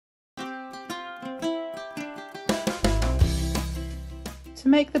To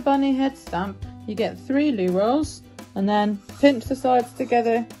make the bunny head stamp, you get 3 loo rolls and then pinch the sides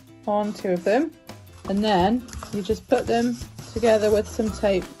together on 2 of them, and then you just put them together with some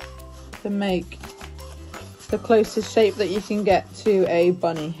tape to make the closest shape that you can get to a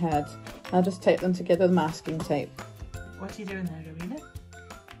bunny head. I'll just tape them together with masking tape. What are you doing there, Rowena?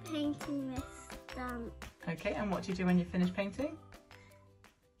 Painting this stamp. Okay, and what do you do when you finish painting?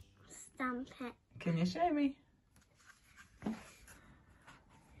 Stamp it. Can you show me?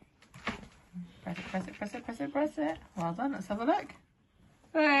 Press it, press it, press it, press it, press it. Well done, let's have a look.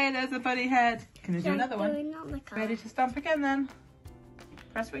 Hey, there's a bunny head. Can you do another one? Ready to stamp again then?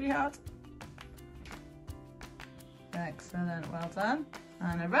 Press really hard. Excellent, well done.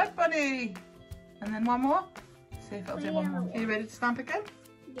 And a red bunny. And then one more. See if it'll do one more. Are you ready to stamp again?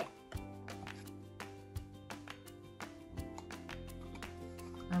 Yeah.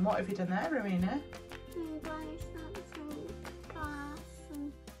 And what have you done there, Rowena?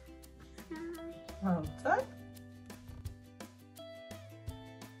 Well done.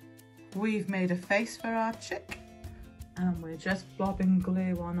 We've made a face for our chick, and we're just blobbing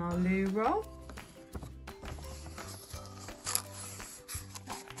glue on our loo roll.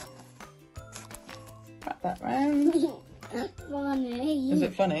 Wrap that round. That's funny. Is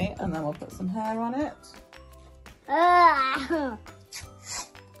it funny? And then we'll put some hair on it. That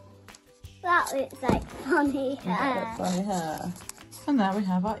looks like funny hair. That looks funny hair. And there we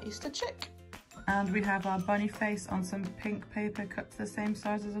have our Easter chick. And we have our bunny face on some pink paper cut to the same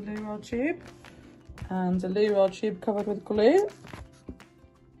size as a loo roll tube. And a loo roll tube covered with glue.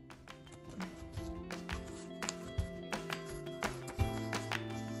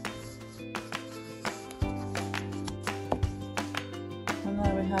 And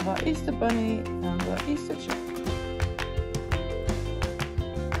there we have our Easter bunny and our Easter chick.